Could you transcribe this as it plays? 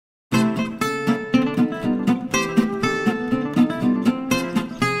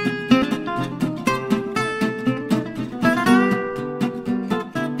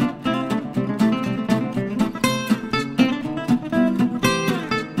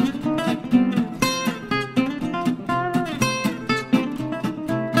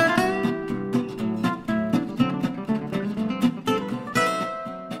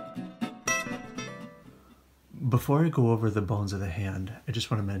Before I go over the bones of the hand, I just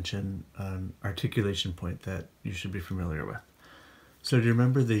want to mention an articulation point that you should be familiar with. So do you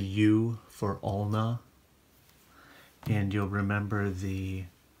remember the U for ulna? And you'll remember the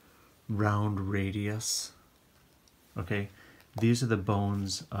round radius. Okay, these are the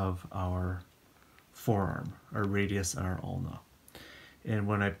bones of our forearm, our radius and our ulna. And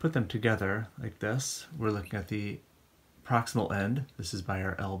when I put them together like this, we're looking at the proximal end. This is by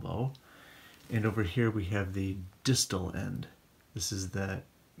our elbow. And over here we have the distal end. This is the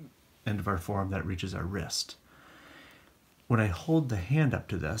end of our forearm that reaches our wrist. When I hold the hand up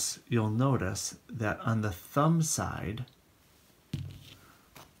to this, you'll notice that on the thumb side,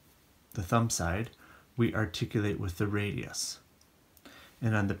 we articulate with the radius.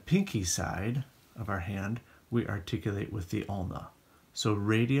 And on the pinky side of our hand, we articulate with the ulna. So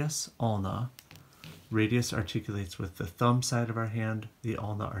radius, ulna. Radius articulates with the thumb side of our hand. The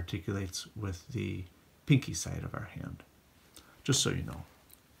ulna articulates with the pinky side of our hand. Just so you know.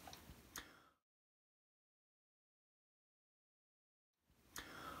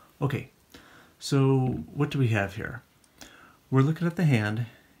 Okay, so what do we have here? We're looking at the hand,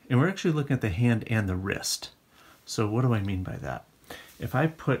 and we're actually looking at the hand and the wrist. So what do I mean by that? If I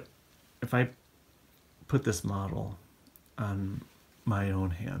put this model on my own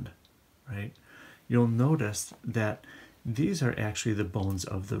hand, right, you'll notice that these are actually the bones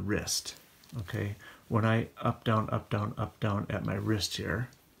of the wrist. Okay, when I up, down, at my wrist here,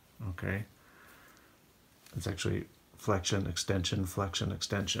 okay, it's actually flexion, extension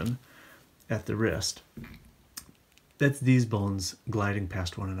at the wrist. That's these bones gliding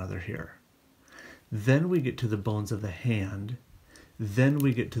past one another here. Then we get to the bones of the hand. Then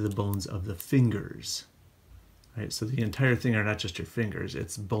we get to the bones of the fingers. Right? So the entire thing are not just your fingers.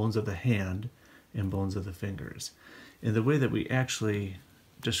 It's bones of the hand and bones of the fingers. And the way that we actually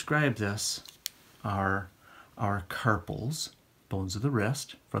describe this are our carpals, bones of the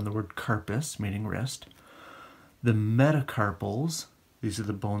wrist, from the word carpus, meaning wrist. The metacarpals, these are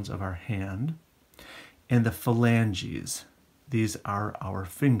the bones of our hand. And the phalanges, these are our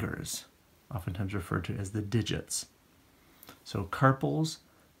fingers, oftentimes referred to as the digits. So carpals,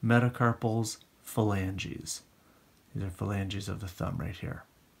 metacarpals, phalanges. These are phalanges of the thumb right here.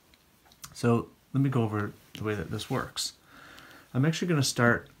 So let me go over the way that this works. I'm actually going to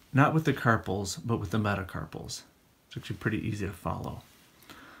start not with the carpals, but with the metacarpals. It's actually pretty easy to follow.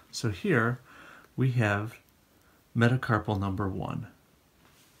 So here we have metacarpal number 1,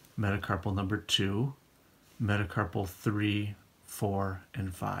 metacarpal number 2, metacarpal 3, 4,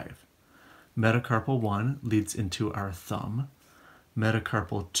 and 5. Metacarpal 1 leads into our thumb.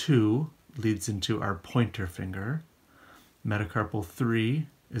 Metacarpal 2 leads into our pointer finger. Metacarpal 3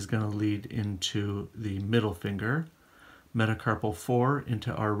 is going to lead into the middle finger. Metacarpal 4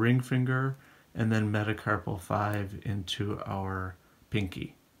 into our ring finger, and then metacarpal 5 into our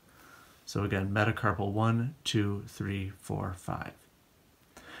pinky. So again, metacarpal 1, 2, 3, 4, 5.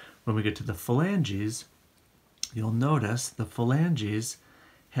 When we get to the phalanges, you'll notice the phalanges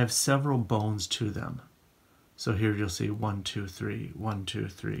have several bones to them. So here you'll see 1, 2, 3, 1, 2,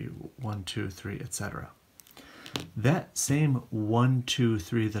 3, 1, 2, 3, etc. That same 1, 2,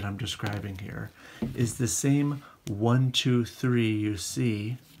 3 that I'm describing here is the same 1, 2, 3 you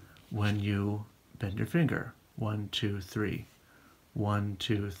see when you bend your finger. 1, 2, 3, 1,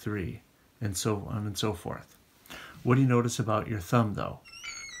 2, 3, and so on and so forth. What do you notice about your thumb though?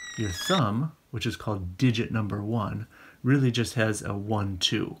 Your thumb, which is called digit number 1, really just has a 1,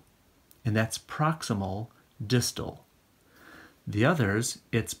 2, and that's proximal distal. The others,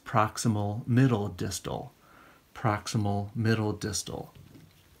 it's proximal middle distal. Proximal middle distal.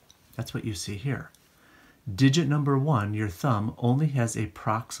 That's what you see here. Digit number 1, your thumb, only has a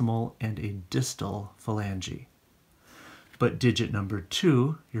proximal and a distal phalange. But digit number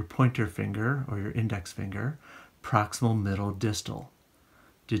 2, your pointer finger or your index finger, proximal middle distal.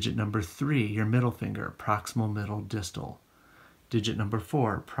 Digit number 3, your middle finger, proximal middle distal. Digit number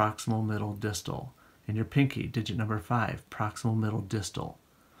 4, proximal middle distal. And your pinky, digit number 5, proximal middle distal.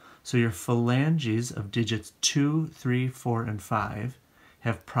 So your phalanges of digits 2, 3, 4, and 5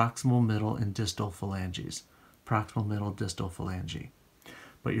 have proximal middle and distal phalanges. Proximal middle distal phalange.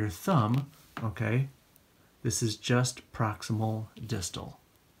 But your thumb, okay, this is just proximal distal.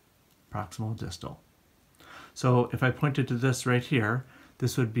 Proximal distal. So if I pointed to this right here,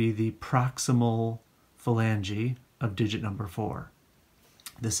 this would be the proximal phalange of digit number 4.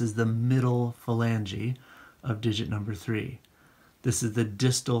 This is the middle phalange of digit number 3. This is the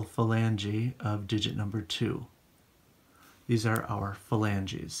distal phalange of digit number 2. These are our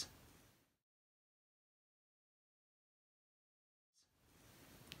phalanges.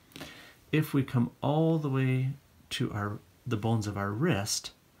 If we come all the way to the bones of our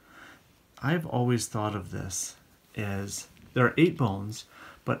wrist, I've always thought of this as, there are 8 bones,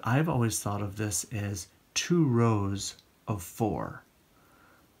 but I've always thought of this as 2 rows of 4.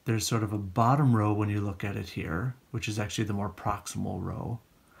 There's sort of a bottom row when you look at it here, which is actually the more proximal row.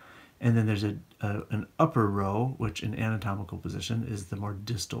 And then there's an upper row, which in anatomical position is the more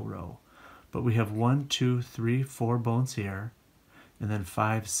distal row. But we have 1, 2, 3, 4 bones here, and then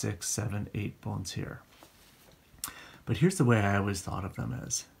 5, 6, 7, 8 bones here. But here's the way I always thought of them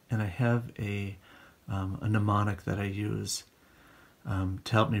as, and I have a mnemonic that I use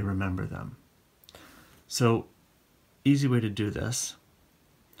to help me remember them. So, easy way to do this.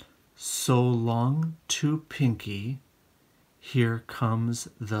 So long to pinky, here comes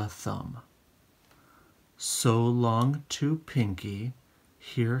the thumb. So long to pinky,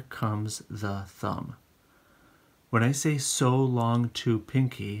 here comes the thumb. When I say so long to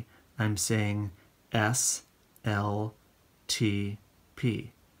pinky, I'm saying S-L-T-P.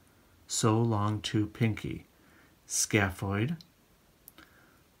 So long to pinky. Scaphoid,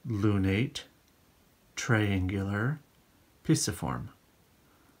 lunate, triangular, pisiform.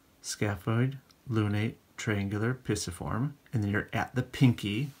 Scaphoid, lunate, triangular, pisiform. And then you're at the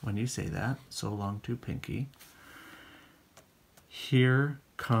pinky when you say that. So long to pinky. Here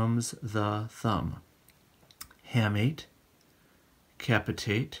comes the thumb. Hamate,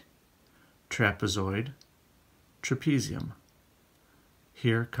 capitate, trapezoid, trapezium.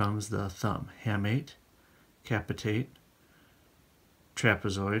 Here comes the thumb. Hamate, capitate,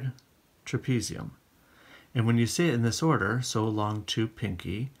 trapezoid, trapezium. And when you say it in this order, so long to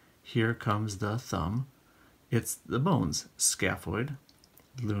pinky, here comes the thumb, it's the bones. Scaphoid,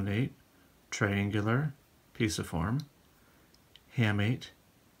 lunate, triangular, pisiform, hamate,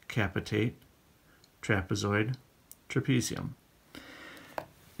 capitate, trapezoid, trapezium.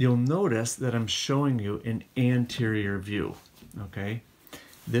 You'll notice that I'm showing you an anterior view, okay?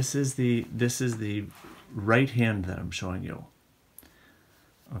 This is the right hand that I'm showing you,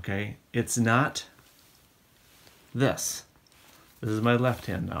 okay? It's not this. This is my left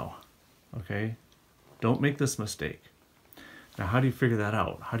hand now, okay? Don't make this mistake. Now, how do you figure that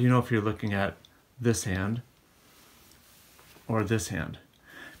out? How do you know if you're looking at this hand or this hand?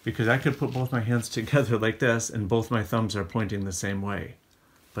 Because I could put both my hands together like this and both my thumbs are pointing the same way.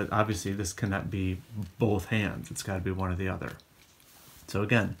 But obviously this cannot be both hands. It's got to be one or the other. So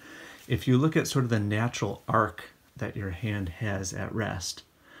again, if you look at sort of the natural arc that your hand has at rest,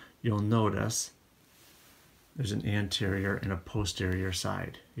 you'll notice there's an anterior and a posterior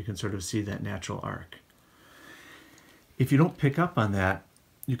side. You can sort of see that natural arc. If you don't pick up on that,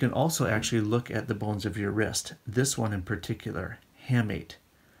 you can also actually look at the bones of your wrist. This one in particular, hamate.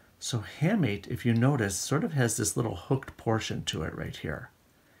 So hamate, if you notice, sort of has this little hooked portion to it right here.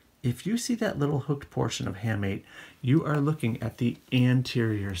 If you see that little hooked portion of hamate, you are looking at the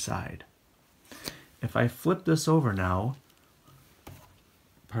anterior side. If I flip this over now,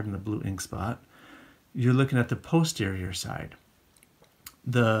 pardon the blue ink spot, you're looking at the posterior side.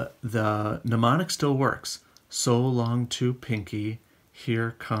 The mnemonic still works. So long to pinky,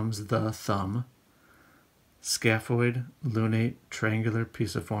 here comes the thumb. Scaphoid, lunate, triangular,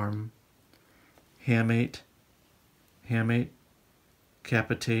 pisiform, hamate,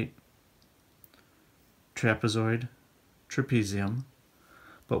 capitate, trapezoid, trapezium.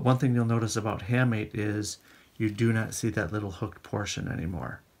 But one thing you'll notice about hamate is you do not see that little hooked portion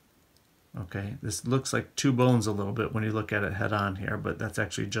anymore. Okay, this looks like 2 bones a little bit when you look at it head on here, but that's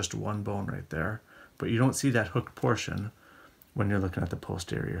actually just 1 bone right there. But you don't see that hooked portion when you're looking at the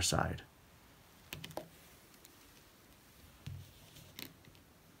posterior side.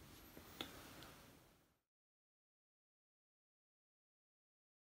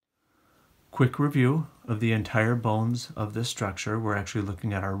 Quick review of the entire bones of this structure. We're actually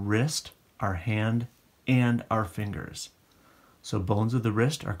looking at our wrist, our hand, and our fingers. So bones of the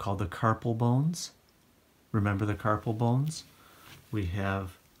wrist are called the carpal bones. Remember the carpal bones? We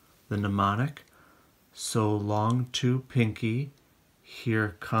have the mnemonic, so long to pinky,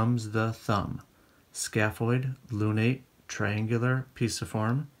 here comes the thumb. Scaphoid, lunate, triangular,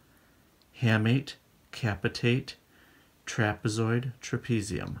 pisiform, hamate, capitate, trapezoid,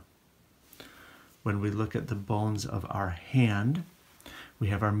 trapezium. When we look at the bones of our hand, we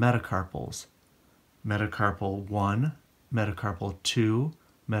have our metacarpals. Metacarpal 1, metacarpal 2,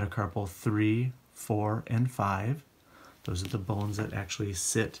 metacarpal 3, 4, and 5. Those are the bones that actually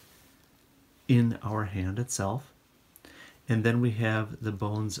sit in our hand itself. And then we have the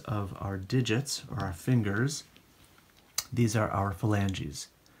bones of our digits, or our fingers. These are our phalanges.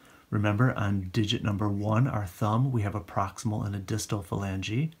 Remember, on digit number 1, our thumb, we have a proximal and a distal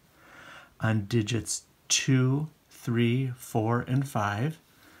phalange. On digits 2, 3, 4, and 5.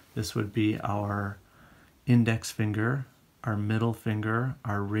 This would be our index finger, our middle finger,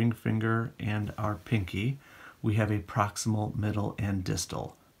 our ring finger, and our pinky. We have a proximal, middle, and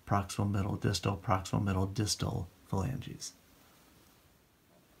distal. Proximal, middle, distal phalanges.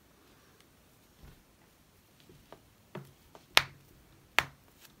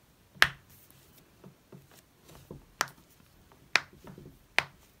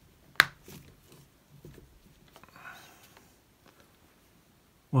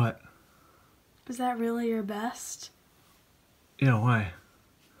 What? Is that really your best? Yeah, why?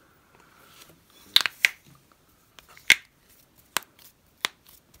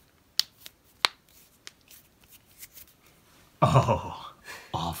 Oh,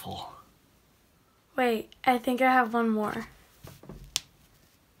 awful. Wait, I think I have one more.